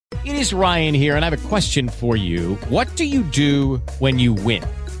It is Ryan here, and I have a question for you. What do you do when you win?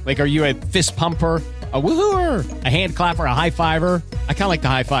 Like, are you a fist pumper, a woohooer, a hand clapper, a high fiver? I kind of like the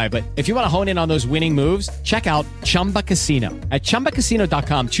high five, but if you want to hone in on those winning moves, check out Chumba Casino. At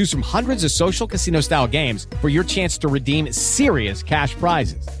ChumbaCasino.com, choose from hundreds of social casino-style games for your chance to redeem serious cash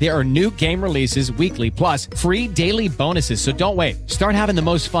prizes. There are new game releases weekly, plus free daily bonuses. So don't wait. Start having the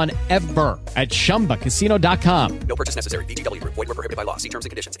most fun ever at ChumbaCasino.com. No purchase necessary. VGW Group. Void where prohibited by law. See terms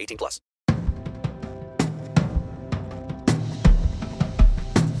and conditions. 18+.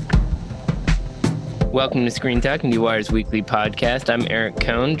 Welcome to Screen Talk, IndieWire's weekly podcast. I'm Eric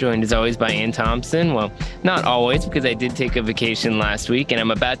Cohn, joined as always by Ann Thompson. Well, not always, because I did take a vacation last week, and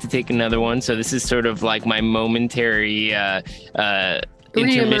I'm about to take another one. So this is sort of like my momentary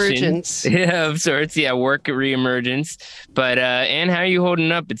Reemergence. Yeah, of sorts. Yeah, work reemergence. But Ann, how are you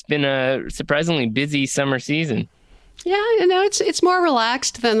holding up? It's been a surprisingly busy summer season. Yeah, it's more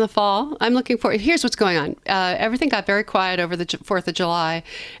relaxed than the fall. I'm looking forward. Here's what's going on. Everything got very quiet over the 4th of July,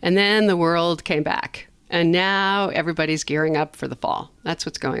 and then the world came back. And now everybody's gearing up for the fall. That's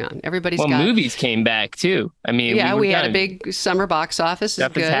what's going on. Movies came back too. I mean, we had a big summer box office.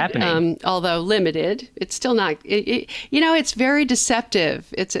 Stuff is happening. Although limited. It's still not. It's very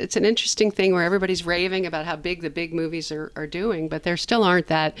deceptive. It's an interesting thing where everybody's raving about how big the big movies are doing, but there still aren't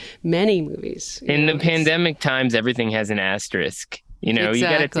that many movies. In the pandemic times, everything has an asterisk. Exactly. You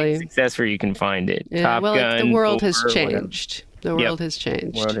got to take success where you can find it. Yeah, Top Gun, the world has Thor, changed. The world has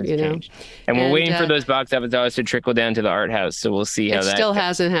changed. And we're waiting for those box office dollars to trickle down to the art house. So we'll see how that still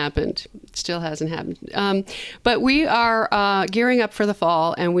hasn't happened. It still hasn't happened. But we are gearing up for the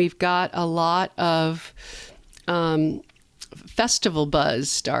fall, and we've got a lot of festival buzz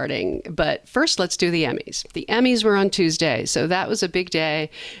starting. But first, let's do the Emmys. The Emmys were on Tuesday, so that was a big day.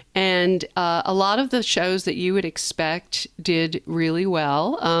 And a lot of the shows that you would expect did really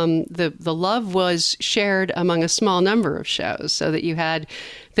well. The love was shared among a small number of shows, so that you had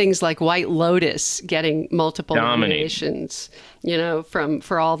things like White Lotus getting multiple nominations,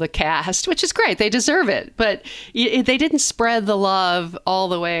 for all the cast, which is great. They deserve it. But they didn't spread the love all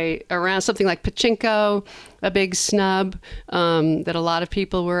the way around. Something like Pachinko, a big snub that a lot of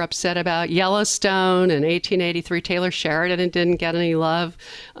people were upset about. Yellowstone and 1883, Taylor Sheridan didn't get any love.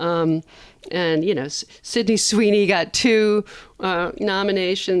 Sydney Sweeney got 2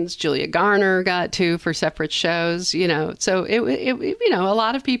 nominations. Julia Garner got 2 for separate shows. So a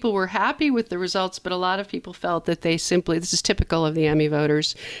lot of people were happy with the results, but a lot of people felt that this is typical of the Emmy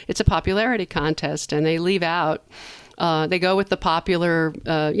voters. It's a popularity contest, and they leave out. They go with the popular,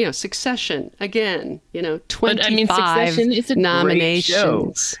 Succession again. 25 Succession is a nominations.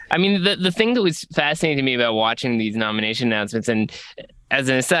 Great show. I mean, the thing that was fascinating to me about watching these nomination announcements, and as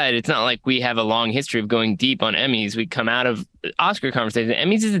an aside, it's not like we have a long history of going deep on Emmys. We come out of Oscar conversation.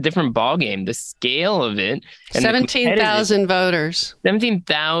 Emmys is a different ballgame. The scale of it. 17,000 voters.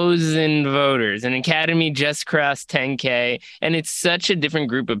 17,000 voters. An Academy just crossed 10K. And it's such a different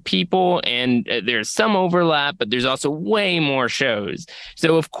group of people. And there's some overlap, but there's also way more shows.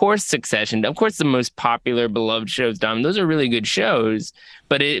 So, of course, Succession, of course, the most popular, beloved shows, Dom, those are really good shows.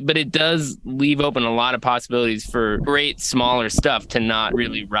 But it does leave open a lot of possibilities for great smaller stuff to not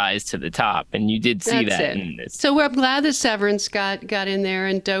really rise to the top. And you did see that in this. So I'm glad that Severance got in there,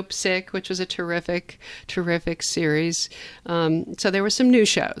 and Dope Sick, which was a terrific series. So there were some new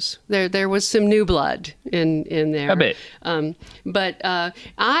shows. There was some new blood in there. A bit. But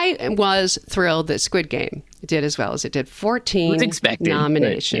I was thrilled that Squid Game did as well as it did. 14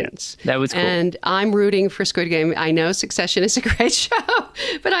 nominations. That was cool. And I'm rooting for Squid Game. I know Succession is a great show,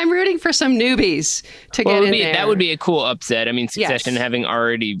 but I'm rooting for some newbies to get in there. That would be a cool upset. I mean, Succession having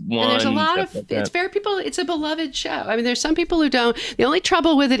already won. And there's a lot of, it's a beloved show. I mean, there's some people who don't. The only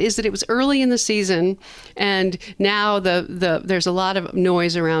trouble with it is that it was early in the season, and now there's a lot of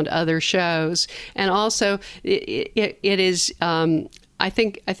noise around other shows. And also, it is... I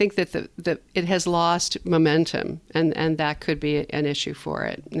think that it has lost momentum, and that could be an issue for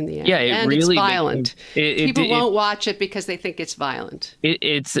it in the end. Yeah, it's violent. People won't watch it because they think it's violent.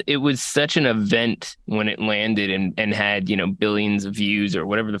 It was such an event when it landed and had billions of views or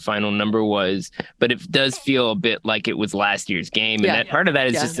whatever the final number was. But it does feel a bit like it was last year's game, and part of that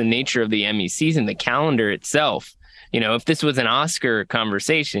is just the nature of the Emmy season, the calendar itself. If this was an Oscar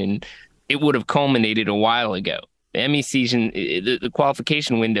conversation, it would have culminated a while ago. The Emmy season, the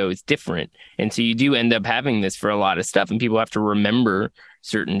qualification window is different. And so you do end up having this for a lot of stuff. And people have to remember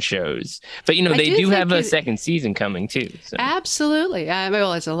certain shows. But I they do think have a second season coming too. So. Absolutely.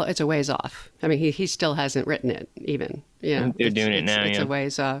 Well, it's a ways off. I mean, he still hasn't written it even. They're doing it now. It's a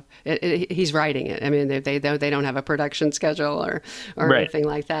ways off. He's writing it. I mean, they don't have a production schedule or Right. anything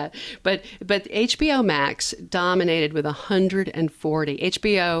like that. But HBO Max dominated with 140.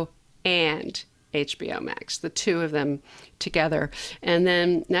 HBO and HBO Max, the two of them together. And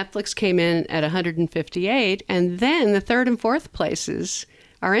then Netflix came in at 158. And then the third and fourth places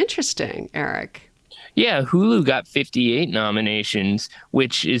are interesting, Eric. Yeah, Hulu got 58 nominations,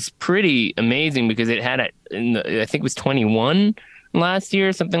 which is pretty amazing because it had, I think it was 21 last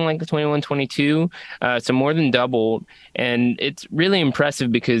year, something like 21, 22. So more than doubled. And it's really impressive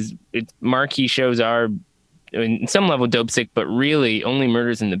because marquee shows are, in some level, Dope Sick, but really Only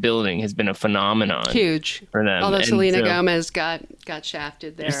Murders in the Building has been a phenomenon. Huge for them. Although Selena Gomez got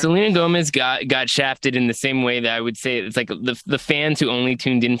shafted there. Selena Gomez got shafted in the same way that I would say it's like the fans who only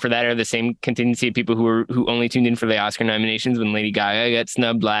tuned in for that are the same contingency of people who only tuned in for the Oscar nominations when Lady Gaga got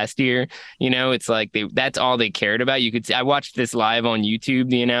snubbed last year. It's like that's all they cared about. You could see, I watched this live on YouTube,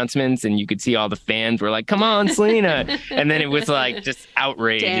 the announcements, and you could see all the fans were like, "Come on, Selena!" And then it was like just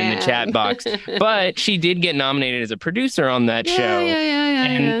outrage in the chat box. But she did get nominated as a producer on that show.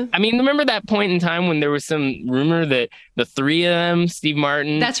 Yeah. I mean, remember that point in time when there was some rumor that the three of them, Steve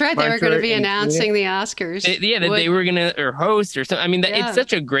Martin. That's right. They were going to be announcing the Oscars. That they were going to or host or something. I mean, it's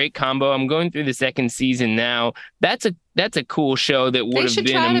such a great combo. I'm going through the second season now. That's a cool show that would have been.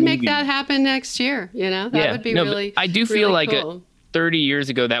 They should try to make that happen next year. That would be really. I do feel like cool. 30 years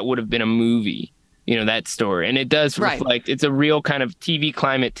ago that would have been a movie. That story. And it does reflect, it's a real kind of TV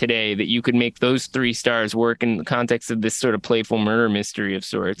climate today that you could make those three stars work in the context of this sort of playful murder mystery of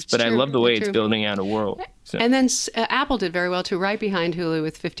sorts. But I love the way it's building out a world. So. And then Apple did very well too, right behind Hulu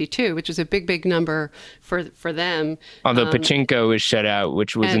with 52, which was a big number for them. Although Pachinko was shut out,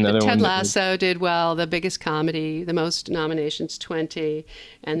 which was another one. Ted Lasso did well, the biggest comedy, the most nominations, 20.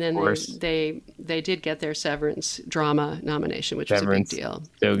 And then they did get their Severance drama nomination, which was a big deal.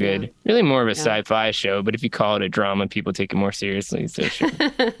 So good. Yeah. Really more of a sci-fi show, but if you call it a drama, people take it more seriously. So sure.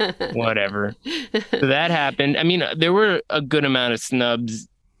 Whatever. So that happened. I mean, there were a good amount of snubs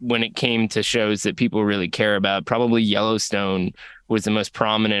when it came to shows that people really care about. Probably Yellowstone was the most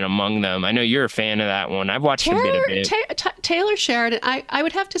prominent among them. I know you're a fan of that one. I've watched a bit of it. Taylor Sheridan. I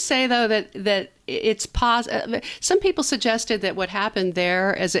would have to say though that it's positive. Some people suggested that what happened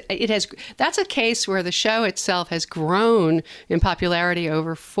there that's a case where the show itself has grown in popularity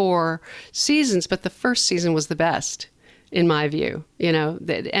over 4 seasons, but the first season was the best. In my view,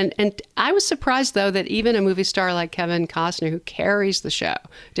 and I was surprised though that even a movie star like Kevin Costner, who carries the show,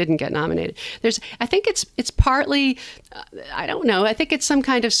 didn't get nominated. I think it's partly, I don't know. I think it's some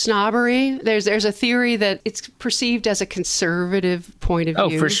kind of snobbery. There's a theory that it's perceived as a conservative point of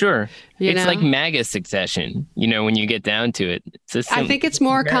view. Oh, for sure. It's like MAGA Succession, when you get down to it. I think it's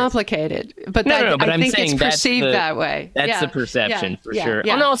more complicated, but I think it's perceived that way. That's the perception for sure.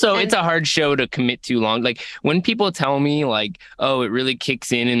 And also, it's a hard show to commit too long. Like when people tell me like, oh, it really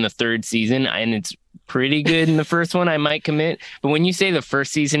kicks in the third season and it's pretty good in the first one, I might commit. But when you say the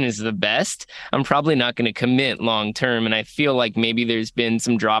first season is the best, I'm probably not going to commit long term. And I feel like maybe there's been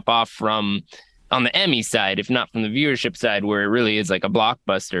some drop off on the Emmy side, if not from the viewership side, where it really is like a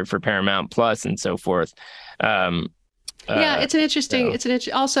blockbuster for Paramount Plus and so forth. It's an interesting.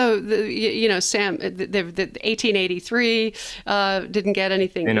 Also, Sam, the 1883 didn't get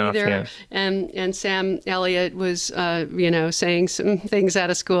anything either, and Sam Elliott was, saying some things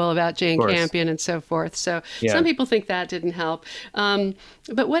out of school about Jane Campion and so forth. So some people think that didn't help.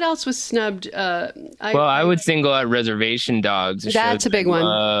 But what else was snubbed? I would single out Reservation Dogs. That's a big one.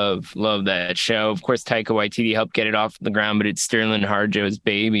 Love that show. Of course, Taika Waititi helped get it off the ground, but it's Sterling Harjo's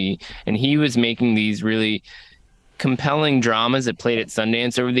baby, and he was making these really compelling dramas that played at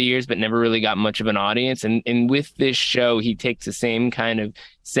Sundance over the years, but never really got much of an audience. And with this show, he takes the same kind of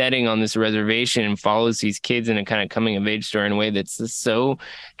setting on this reservation and follows these kids in a kind of coming of age story in a way that's just so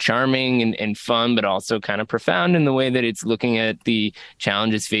charming and fun, but also kind of profound in the way that it's looking at the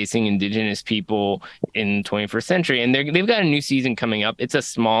challenges facing Indigenous people in the 21st century. And they've got a new season coming up. It's a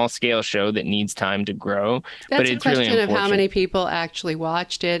small scale show that needs time to grow. That's but it's a question really of how many people actually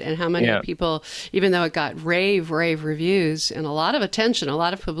watched it and how many people, even though it got rave reviews and a lot of attention, a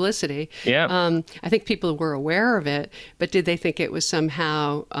lot of publicity. I think people were aware of it, but did they think it was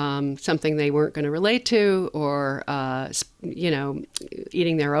somehow something they weren't going to relate to, or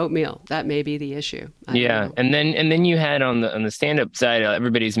eating their oatmeal. That may be the issue. I don't know. And then you had on the stand-up side,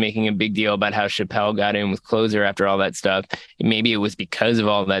 everybody's making a big deal about how Chappelle got in with Closer after all that stuff. Maybe it was because of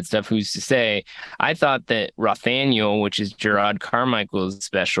all that stuff. Who's to say? I thought that Rothaniel, which is Gerard Carmichael's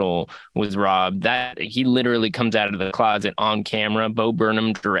special, was robbed. That he literally comes out of the closet on camera. Bo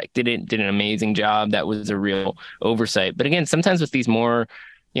Burnham directed it, did an amazing job. That was a real oversight. But again, sometimes with these more,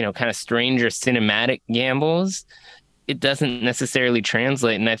 kind of stranger cinematic gambles, it doesn't necessarily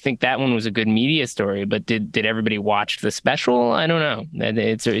translate. And I think that one was a good media story, but did everybody watch the special? I don't know.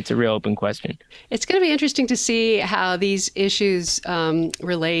 It's a real open question. It's going to be interesting to see how these issues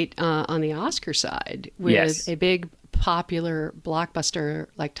relate on the Oscar side with a big popular blockbuster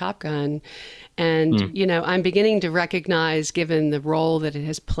like Top Gun. And, I'm beginning to recognize, given the role that it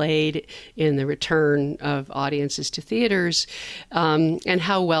has played in the return of audiences to theaters, and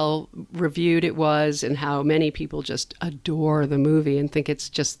how well reviewed it was, and how many people just adore the movie and think it's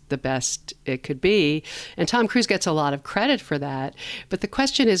just the best it could be. And Tom Cruise gets a lot of credit for that. But the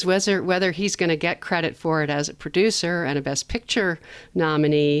question is whether he's going to get credit for it as a producer and a Best Picture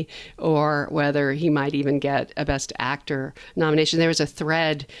nominee, or whether he might even get a Best Actor nomination. There was a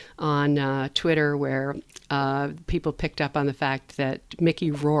thread on Twitter where people picked up on the fact that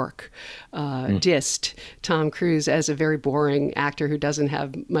Mickey Rourke dissed Tom Cruise as a very boring actor who doesn't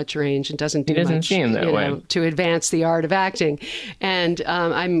have much range and doesn't do much seem that way. To advance the art of acting. And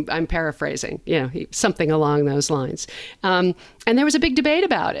I'm paraphrasing, something along those lines. And there was a big debate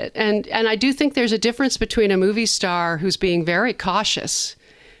about it. And I do think there's a difference between a movie star who's being very cautious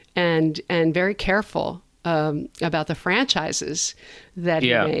and very careful about the franchises that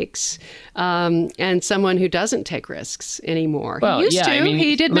he makes, and someone who doesn't take risks anymore. Well, he used to.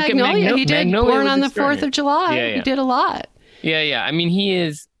 He did Magnolia. He did Born on the 4th of July. He did a lot. Yeah. I mean, he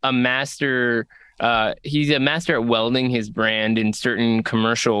is a master. He's a master at welding his brand in certain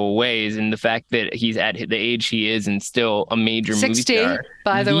commercial ways, and the fact that he's at the age he is and still a major 60, movie star,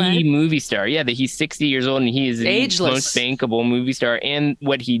 by the way, movie star. Yeah, that he's 60 years old and he is ageless, the most bankable movie star. And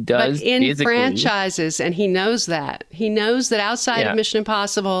what he does but in physically, franchises, and he knows that. He knows that outside of Mission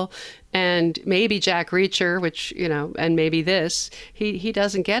Impossible and maybe Jack Reacher, which, and maybe this, he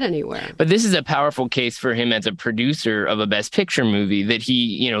doesn't get anywhere. But this is a powerful case for him as a producer of a Best Picture movie, that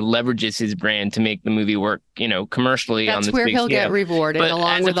he, leverages his brand to make the movie work, commercially. That's on this where big he'll scale. get rewarded, but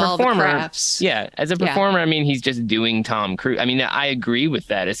along with all the crafts. Yeah, as a performer, I mean, he's just doing Tom Cruise. I mean, I agree with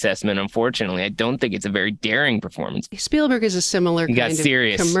that assessment, unfortunately. I don't think it's a very daring performance. Spielberg is a similar kind of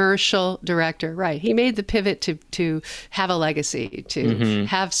serious commercial director, right? He made the pivot to have a legacy, to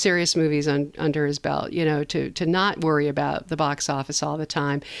have serious movies under his belt, to not worry about the box office all the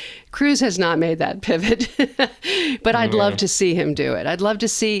time. Cruise has not made that pivot, but I'd love to see him do it. I'd love to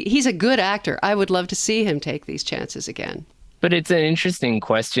see, he's a good actor. I would love to see him take these chances again. But it's an interesting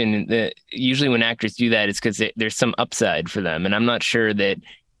question that usually when actors do that, it's because there's some upside for them. And I'm not sure that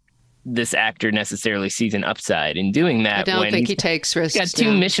this actor necessarily sees an upside in doing that. I don't think he takes risks. He's got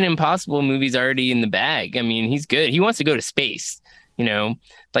 2 Mission Impossible movies already in the bag. I mean, he's good. He wants to go to space.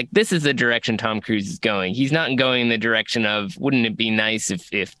 Like, this is the direction Tom Cruise is going. He's not going in the direction of, wouldn't it be nice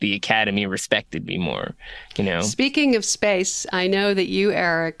if the Academy respected me more, Speaking of space, I know that you,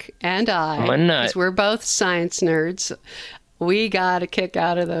 Eric, and I, because we're both science nerds, we got a kick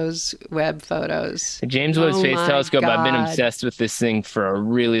out of those Webb photos. The James Webb Space Telescope, God. I've been obsessed with this thing for a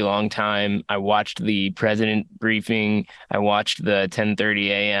really long time. I watched the president briefing. I watched the 10:30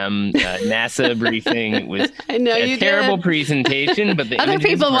 a.m. NASA briefing. It was a terrible presentation, but the other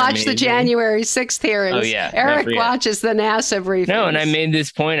people watch the January 6th hearings. Oh, yeah. Eric watches the NASA briefings. No, and I made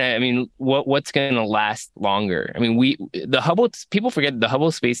this point. I mean, what's going to last longer? I mean, people forget the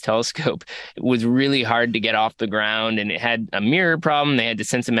Hubble Space Telescope was really hard to get off the ground, and it had a mirror problem. They had to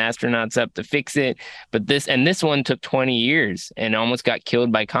send some astronauts up to fix it. But this one took 20 years and almost got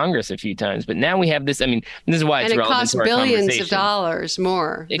killed by Congress a few times. But now we have this. I mean, this is why it's relevant to our conversation. And it costs billions of dollars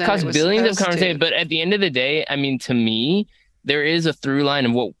more. It costs billions of conversation. But at the end of the day, I mean, to me, there is a through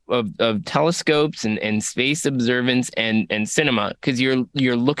line of telescopes and space observance and cinema, because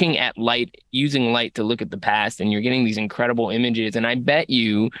you're looking at light, using light to look at the past, and you're getting these incredible images. And I bet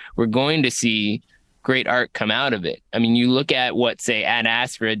you we're going to see great art come out of it. I mean, you look at what, say, Ad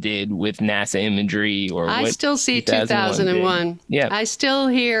Astra did with NASA imagery, or I still see 2001. Yeah, I still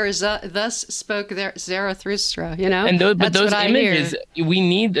hear "Thus spoke Zarathustra." And those images, we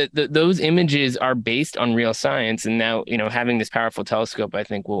need those images are based on real science. And now, having this powerful telescope, I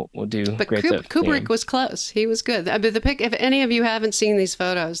think will do. But great stuff. Kubrick was close. He was good. But if any of you haven't seen these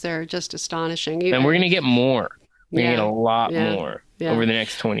photos, they're just astonishing. And we're gonna get more. We're gonna get a lot more. over the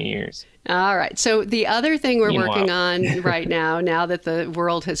next 20 years. All right. So the other thing we're Meanwhile. working on right now that the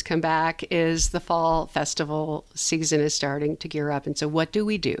world has come back, is the fall festival season is starting to gear up. And so what do?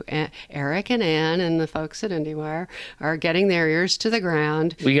 Eric and Ann and the folks at IndieWire are getting their ears to the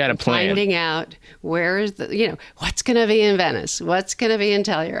ground. We got a plan. Finding out where's what's going to be in Venice, what's going to be in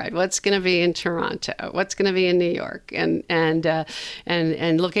Telluride, what's going to be in Toronto, what's going to be in New York, and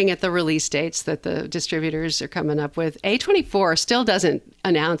looking at the release dates that the distributors are coming up with. A24 still doesn't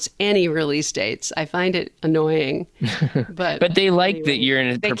announce any release dates. I find it annoying, but they like anyway, that you're in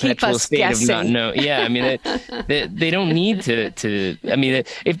a they keep perpetual us state guessing. of not knowing. Yeah, I mean, they don't need to. I mean,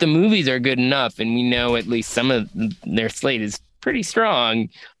 if the movies are good enough, and we know at least some of their slate is pretty strong,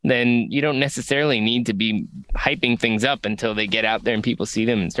 then you don't necessarily need to be hyping things up until they get out there and people see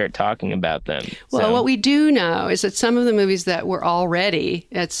them and start talking about them. Well, what we do know is that some of the movies that were already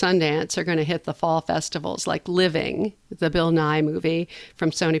at Sundance are going to hit the fall festivals, like Living, the Bill Nye movie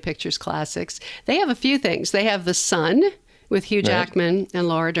from Sony Pictures Classics. They have a few things. They have The Son with Hugh Jackman and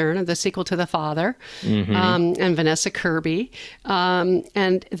Laura Dern, the sequel to The Father, and Vanessa Kirby.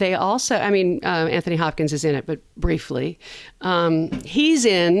 And they also, Anthony Hopkins is in it, but briefly. He's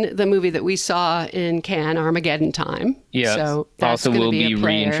in the movie that we saw in Cannes, Armageddon Time. Yeah, so that's also will be be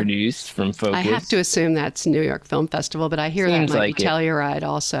reintroduced from Focus. I have to assume that's New York Film Festival, but I hear Seems that might like be it. Telluride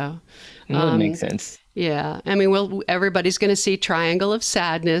also. That makes sense. Yeah, everybody's going to see Triangle of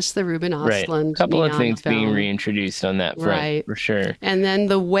Sadness, the Ruben Right. Östlund A couple of neon things being film. reintroduced on that front, Right. for sure. And then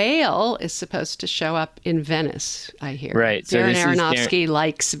The Whale is supposed to show up in Venice, I hear. Right, so Darren this is Aronofsky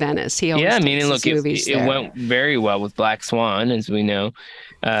likes Venice. He always takes and look, his movies it there. went very well with Black Swan, as we know.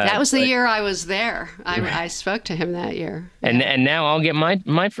 That was the year I was there. I spoke to him that year. And now I'll get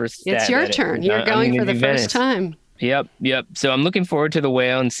my first stab It's your at it. turn. You're I'm going gonna for the do first Venice. time. Yep. So I'm looking forward to The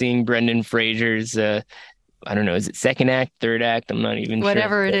Whale and seeing Brendan Fraser's, I don't know, is it second act, third act? I'm not even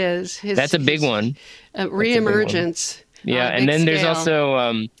Whatever sure. it is. That's a big one. Reemergence. Yeah, on a and big then there's scale.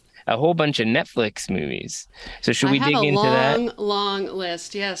 also a whole bunch of Netflix movies. So should we I dig have a into that? long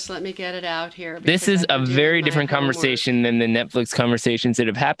list. Yes, let me get it out here. This because is I've a been doing very my different homework. conversation than the Netflix conversations that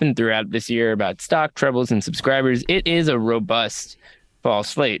have happened throughout this year about stock troubles and subscribers. It is a robust fall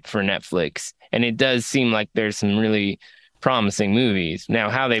slate for Netflix, and it does seem like there's some really promising movies. Now,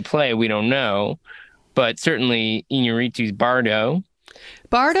 how they play, we don't know, but certainly Iñárritu's Bardo.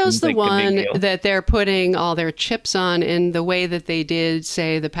 Bardo's Seems the like a big one deal. that they're putting all their chips on in the way that they did,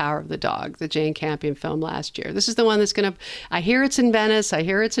 say, The Power of the Dog, the Jane Campion film last year. This is the one that's going to, I hear it's in Venice, I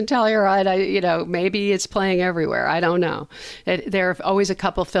hear it's in Telluride, maybe it's playing everywhere. I don't know. There are always a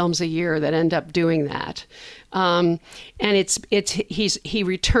couple films a year that end up doing that. And he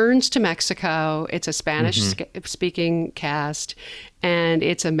returns to Mexico. It's a Spanish speaking cast, and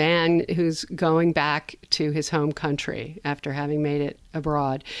it's a man who's going back to his home country after having made it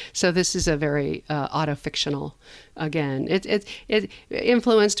abroad. So this is a very auto-fictional, again. It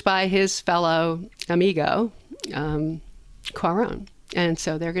influenced by his fellow amigo, Cuarón. And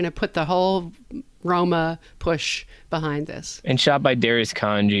so they're going to put the whole Roma push behind this. And shot by Darius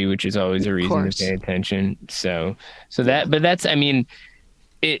Kanji, which is always a reason course. to pay attention. So but that's,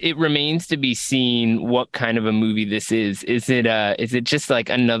 it remains to be seen what kind of a movie this is. Is it just like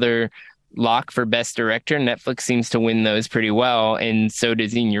another lock for best director? Netflix seems to win those pretty well, and so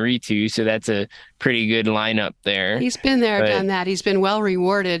does Iñárritu. So that's a pretty good lineup there. He's been there, done that. He's been well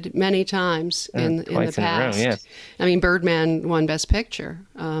rewarded many times in the twice in a row, past. yeah. Birdman won Best Picture,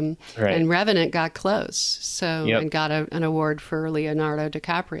 Right. and Revenant got close, Yep. and got an award for Leonardo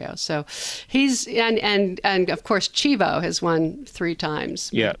DiCaprio. So he's and of course Chivo has won 3 times.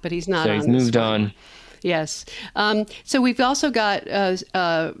 Yeah, but he's not. So on he's this moved one. on. Yes. So we've also got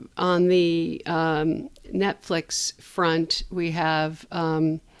on the Netflix front, we have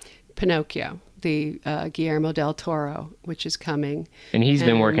Pinocchio, the Guillermo del Toro, which is coming. And he's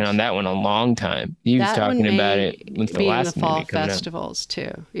been working And on that one a long time. He was that talking one about may it with the be last in the fall movie coming up. festivals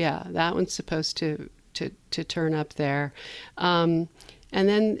too. Yeah, that one's supposed to turn up there. And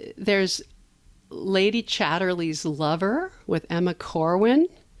then there's Lady Chatterley's Lover with Emma Corwin.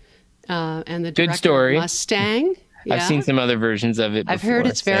 And the director story. Mustang. Yeah. I've seen some other versions of it before. I've heard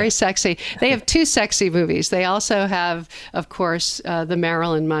it's very sexy. They have 2 sexy movies. They also have, of course, the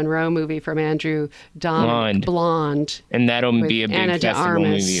Marilyn Monroe movie from Andrew Dominik, Blonde. And that'll with be a big Ana de festival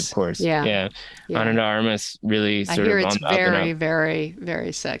Armas. movie, of course. Yeah. Ana de Armas really I sort hear of it's on the up and very, up. very,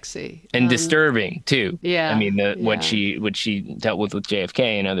 very sexy. And disturbing too. Yeah, I mean, what yeah. she dealt with JFK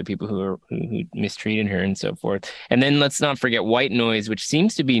and other people who mistreated her and so forth. And then let's not forget White Noise, which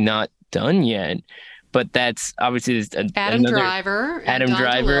seems to be not done yet, but that's obviously Adam Driver, Adam Don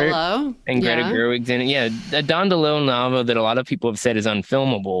Driver, DeLillo. and Greta Gerwig's in it. Yeah, a Don DeLillo novel that a lot of people have said is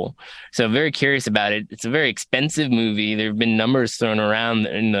unfilmable. So very curious about it. It's a very expensive movie. There have been numbers thrown around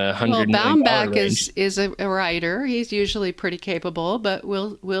in the $100 million Baumbach range. is a writer. He's usually pretty capable, but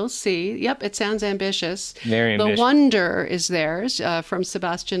we'll see. Yep, it sounds ambitious. Very ambitious. The Wonder is theirs from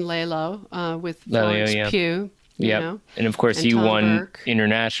Sebastian Lelio with Florence Pugh. Yep. And of course, he Tom won Burke.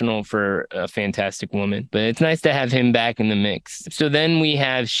 international for A Fantastic Woman. But it's nice to have him back in the mix. So then we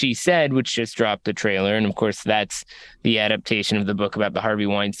have She Said, which just dropped the trailer. And of course, that's the adaptation of the book about the Harvey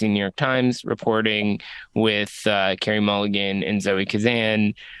Weinstein New York Times reporting with Carey Mulligan and Zoe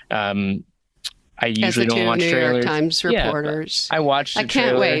Kazan. I usually don't watch New trailers. York Times reporters. I watched the trailer.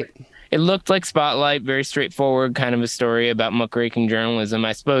 I can't wait. It looked like Spotlight, very straightforward, kind of a story about muckraking journalism.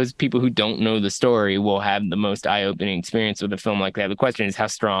 I suppose people who don't know the story will have the most eye-opening experience with a film like that. The question is, how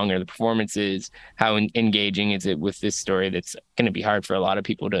strong are the performances? How engaging is it with this story that's going to be hard for a lot of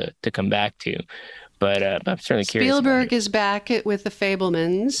people to come back to? But I'm certainly curious. Spielberg is back with The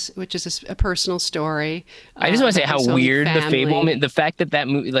Fabelmans, which is a personal story. I just want to say how weird The family. Fabelman, the fact that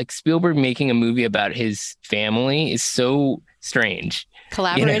movie, like Spielberg making a movie about his family is so strange.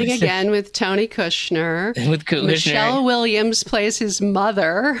 Collaborating again with Tony Kushner. Michelle Williams plays his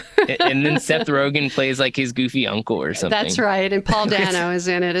mother. And then Seth Rogen plays like his goofy uncle or something. That's right. And Paul Dano is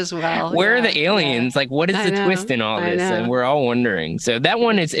in it as well. Where are the aliens? Like, what is the twist in all this? And we're all wondering. So that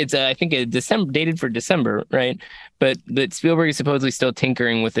one is, I think, dated for December, right? But Spielberg is supposedly still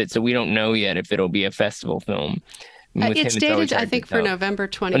tinkering with it, so we don't know yet if it'll be a festival film. It's dated, I think, for November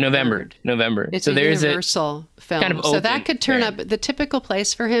 23rd. November. It's so a there's Universal film. kind of so that could turn up. The typical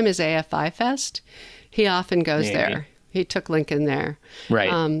place for him is AFI Fest. He often goes there. He took Lincoln there. Right.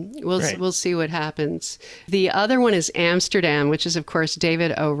 We'll see what happens. The other one is Amsterdam, which is, of course,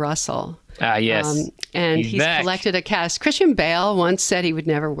 David O. Russell. Yes. And he's collected a cast. Christian Bale once said he would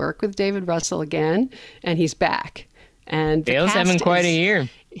never work with David Russell again, and he's back. And Bale's having quite a year.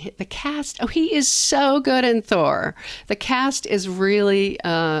 The cast, he is so good in Thor. The cast is really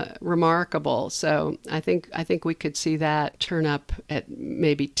remarkable. So I think we could see that turn up at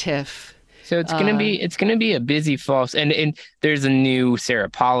maybe TIFF. So it's gonna be a busy fall, and there's a new Sarah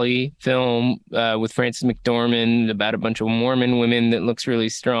Polley film with Frances McDormand about a bunch of Mormon women that looks really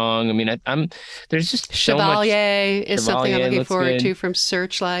strong. I mean, there's just Chevalier so much. is something I'm looking forward good. to from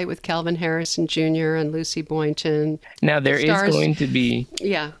Searchlight with Calvin Harrison Jr. and Lucy Boynton. Now there is going to be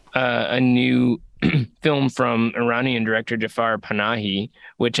a new film from Iranian director Jafar Panahi,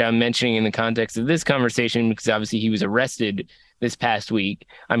 which I'm mentioning in the context of this conversation because obviously he was arrested this past week.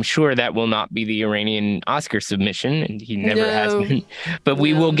 I'm sure that will not be the Iranian Oscar submission, and he never has been. But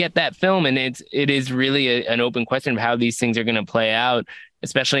we will get that film, and it is really an open question of how these things are going to play out,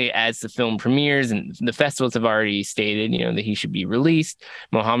 especially as the film premieres. And the festivals have already stated, that he should be released.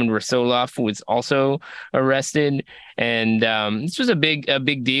 Mohammad Rasulov was also arrested, and this was a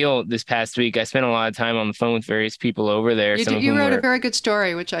big deal this past week. I spent a lot of time on the phone with various people over there. You wrote a very good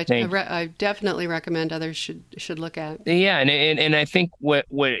story, which I definitely recommend others should look at. Yeah, and I think what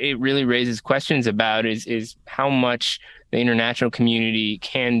it really raises questions about is how much the international community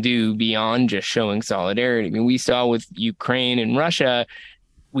can do beyond just showing solidarity. I mean, we saw with Ukraine and Russia,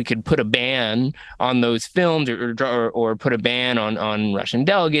 we could put a ban on those films or put a ban on Russian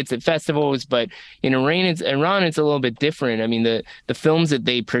delegates at festivals. But in Iran, it's a little bit different. I mean, the films that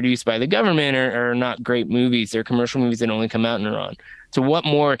they produce by the government are not great movies. They're commercial movies that only come out in Iran. So what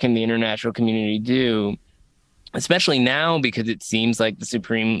more can the international community do? Especially now, because it seems like the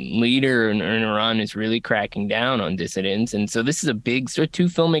supreme leader in Iran is really cracking down on dissidents. And so this is two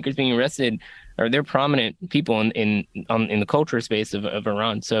filmmakers being arrested, or they're prominent people in the culture space of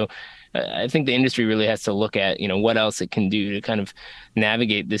Iran. So I think the industry really has to look at, what else it can do to kind of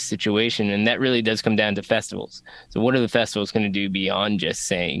navigate this situation. And that really does come down to festivals. So what are the festivals going to do beyond just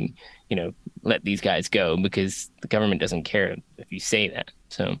saying, let these guys go, because the government doesn't care if you say that.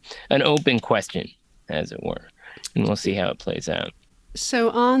 So an open question, as it were. And we'll see how it plays out. So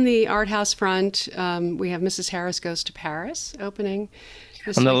on the art house front, we have Mrs. Harris Goes to Paris opening.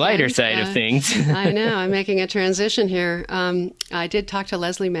 On the lighter side of things. I know. I'm making a transition here. I did talk to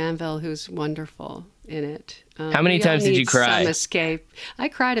Leslie Manville, who's wonderful in it. How many times did you cry? Some escape. I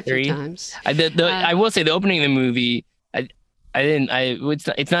cried a few times. I will say the opening of the movie,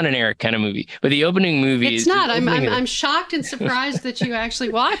 it's not an Eric kind of movie, but the opening movie it's not. I'm shocked and surprised that you actually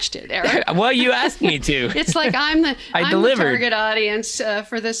watched it, Eric. Well, you asked me to. It's like I'm the target audience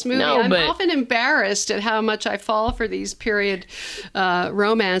for this movie. I'm often embarrassed at how much I fall for these period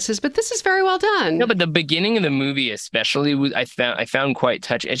romances, but this is very well done. No, but the beginning of the movie especially I found quite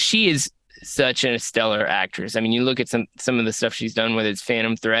touching. And she is such a stellar actress. I mean, you look at some of the stuff she's done, whether it's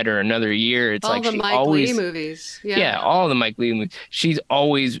Phantom Thread or Another Year. It's all like the she Mike always, Leigh movies. yeah, all the Mike Leigh movies. She's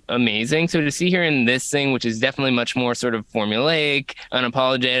always amazing. So to see her in this thing, which is definitely much more sort of formulaic,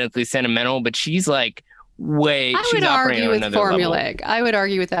 unapologetically sentimental, but she's like I would argue with formulaic. I would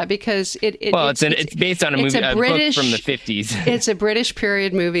argue with that because it's based on a book from the 50s. It's a British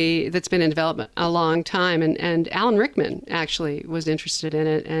period movie that's been in development a long time, and Alan Rickman actually was interested in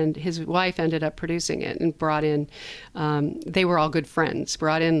it, and his wife ended up producing it and brought in. They were all good friends.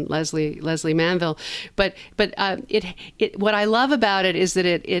 Brought in Leslie Manville, but what I love about it is that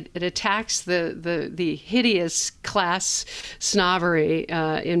it attacks the hideous class snobbery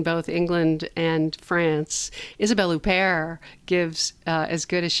in both England and France. Isabelle Huppert gives as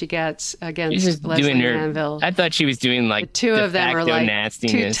good as she gets against Leslie Manville. I thought she was doing like the two of them are like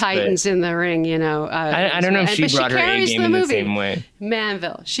two titans in the ring, you know. I don't know if she brought her A game in the same way.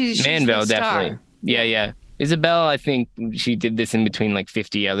 Manville, she's Manville, the star. definitely. Yeah. Isabel, I think she did this in between like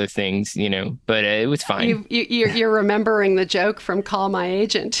 50 other things, you know, but it was fine. You're remembering the joke from Call My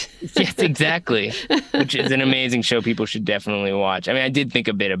Agent. Yes, exactly. Which is an amazing show people should definitely watch. I mean, I did think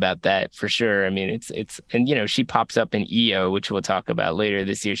a bit about that for sure. I mean, it's and you know, she pops up in EO, which we'll talk about later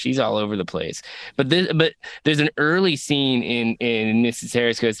this year. She's all over the place. But there's an early scene in Mrs.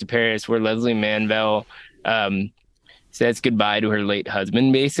 Harris Goes to Paris where Leslie Manville says goodbye to her late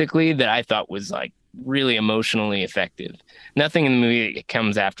husband, basically, that I thought was like really emotionally effective. Nothing in the movie that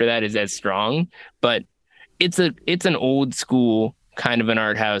comes after that is as strong, but it's an old school kind of an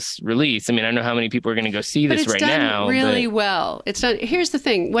art house release. I mean, I don't know how many people are going to go see this right now. It's done really well. It's done. Here's the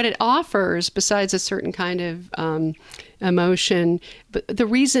thing: what it offers, besides a certain kind of emotion, but the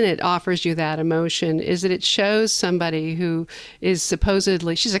reason it offers you that emotion is that it shows somebody who is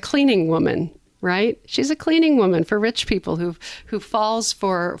supposedly, she's a cleaning woman. Right? She's a cleaning woman for rich people who falls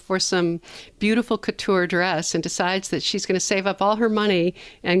for some beautiful couture dress and decides that she's going to save up all her money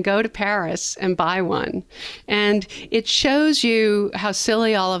and go to Paris and buy one. And it shows you how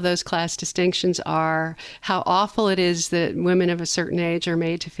silly all of those class distinctions are, how awful it is that women of a certain age are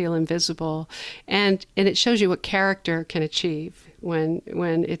made to feel invisible. And it shows you what character can achieve when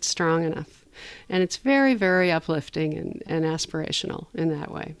it's strong enough. And it's very, very uplifting and aspirational in that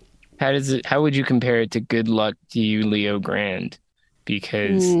way. How would you compare it to Good Luck to You, Leo Grand?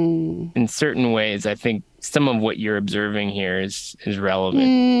 Because in certain ways, I think some of what you're observing here is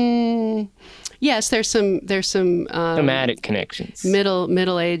relevant. Yes, there's some thematic connections,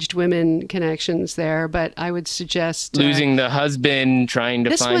 middle-aged women connections there, but I would suggest losing the husband, trying to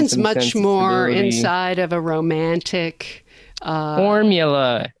this find one's some much sense of more stability. Inside of a romantic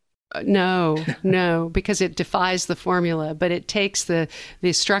formula. No, because it defies the formula, but it takes the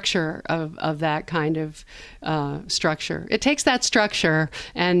structure of that kind of structure. It takes that structure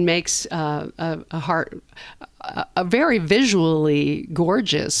and makes a very visually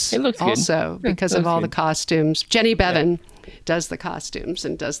gorgeous. It looks also good. Because of all the costumes. Jenny Bevan does the costumes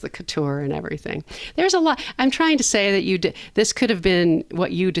and does the couture and everything. There's a lot. I'm trying to say that this could have been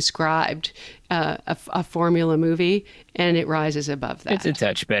what you described, a formula movie, and it rises above that. It's a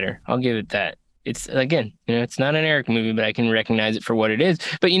touch better. I'll give it that. It's, again, you know, it's not an Eric movie, but I can recognize it for what it is.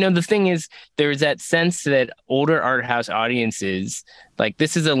 But, you know, the thing is, there's that sense that older art house audiences, like,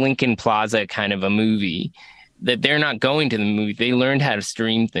 this is a Lincoln Plaza kind of a movie, that they're not going to the movie. They learned how to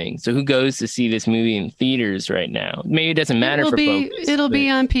stream things. So who goes to see this movie in theaters right now? Maybe it doesn't matter for folks. It'll be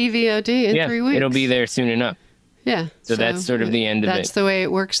on PVOD in 3 weeks. It'll be there soon enough. Yeah. So that's sort of the end of it. That's the way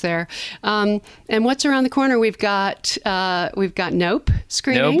it works there. And what's around the corner? We've got Nope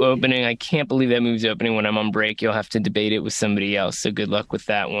screening. Nope opening. I can't believe that movie's opening when I'm on break. You'll have to debate it with somebody else. So good luck with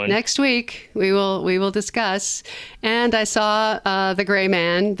that one. Next week we will discuss. And I saw The Gray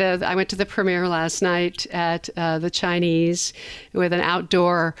Man. I went to the premiere last night at the Chinese with an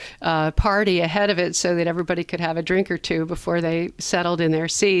outdoor party ahead of it, so that everybody could have a drink or two before they settled in their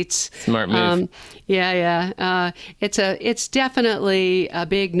seats. Smart move. It's definitely a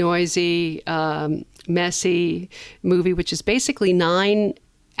big, noisy, messy movie, which is basically 9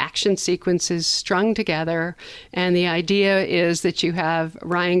 action sequences strung together. And the idea is that you have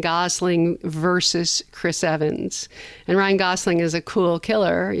Ryan Gosling versus Chris Evans. And Ryan Gosling is a cool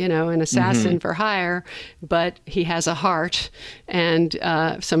killer, you know, an assassin for hire, but he has a heart and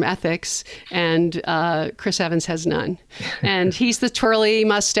some ethics, and Chris Evans has none. And he's the twirly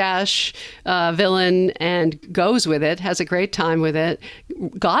mustache villain and goes with it, has a great time with it.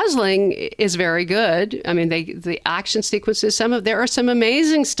 Gosling is very good. I mean, the action sequences, there are some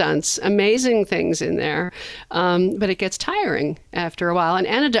amazing amazing stunts, amazing things in there, but it gets tiring after a while. And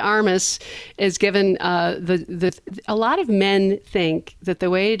Ana de Armas is given a lot of men think that the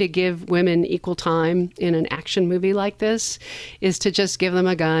way to give women equal time in an action movie like this is to just give them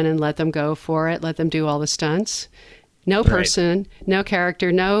a gun and let them go for it, let them do all the stunts. No person, no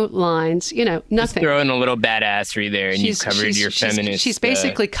character, no lines, nothing. Just throw in a little badassery there and you've covered your feminist. She's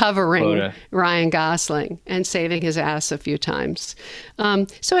basically covering quota. Ryan Gosling and saving his ass a few times.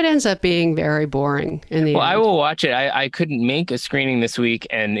 So it ends up being very boring in the end. I will watch it. I couldn't make a screening this week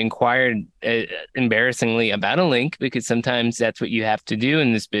and inquired embarrassingly about a link because sometimes that's what you have to do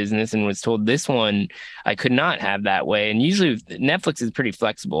in this business, and was told this one I could not have that way. And usually Netflix is pretty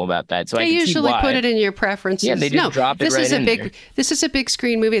flexible about that. So they usually put it in your preferences. Yeah, they just drop it right in there. This is a big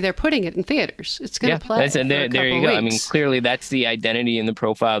screen movie. They're putting it in theaters. It's going to play. There you go. Weeks. I mean, clearly that's the identity and the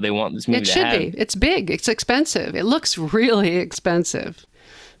profile they want this movie to have. It should be. It's big. It's expensive. It looks really expensive.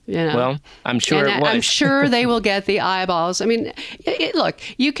 Well, I'm sure it was. I'm sure they will get the eyeballs. I mean, look,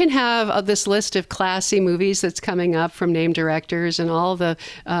 you can have this list of classy movies that's coming up from named directors and all the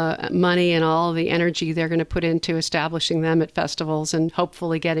money and all the energy they're going to put into establishing them at festivals and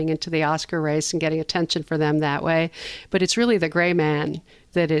hopefully getting into the Oscar race and getting attention for them that way. But it's really the gray man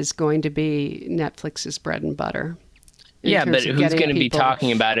that is going to be Netflix's bread and butter. Yeah, but who's going to be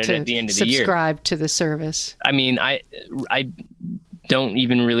talking about it at the end of the year? Subscribe to the service. I mean, I don't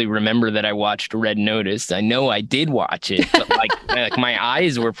even really remember that I watched Red Notice. I know I did watch it, but like my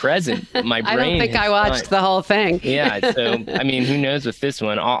eyes were present. My brain. I don't think I watched the whole thing. Yeah, so I mean, who knows with this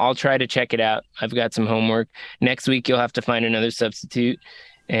one? I'll try to check it out. I've got some homework. Next week you'll have to find another substitute.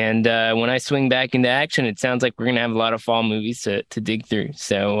 And when I swing back into action, it sounds like we're going to have a lot of fall movies to dig through.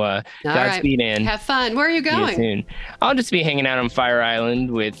 So Godspeed, Ann. Have fun. Where are you going? See you soon. I'll just be hanging out on Fire Island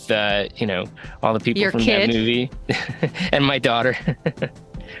with, all the people from that movie and my daughter.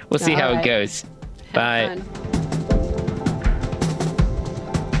 We'll see how it goes. Bye.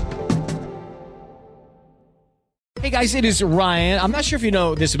 Hey guys, it is Ryan. I'm not sure if you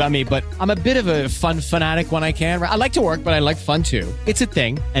know this about me, but I'm a bit of a fun fanatic when I can. I like to work, but I like fun too. It's a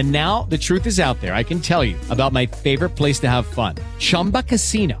thing. And now the truth is out there. I can tell you about my favorite place to have fun. Chumba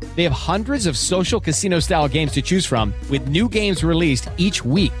Casino. They have hundreds of social casino style games to choose from with new games released each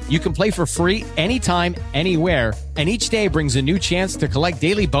week. You can play for free anytime, anywhere. And each day brings a new chance to collect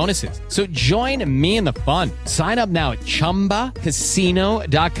daily bonuses. So join me in the fun. Sign up now at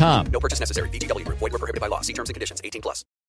ChumbaCasino.com. No purchase necessary. VGW. Void where prohibited by law. See terms and conditions. 18+.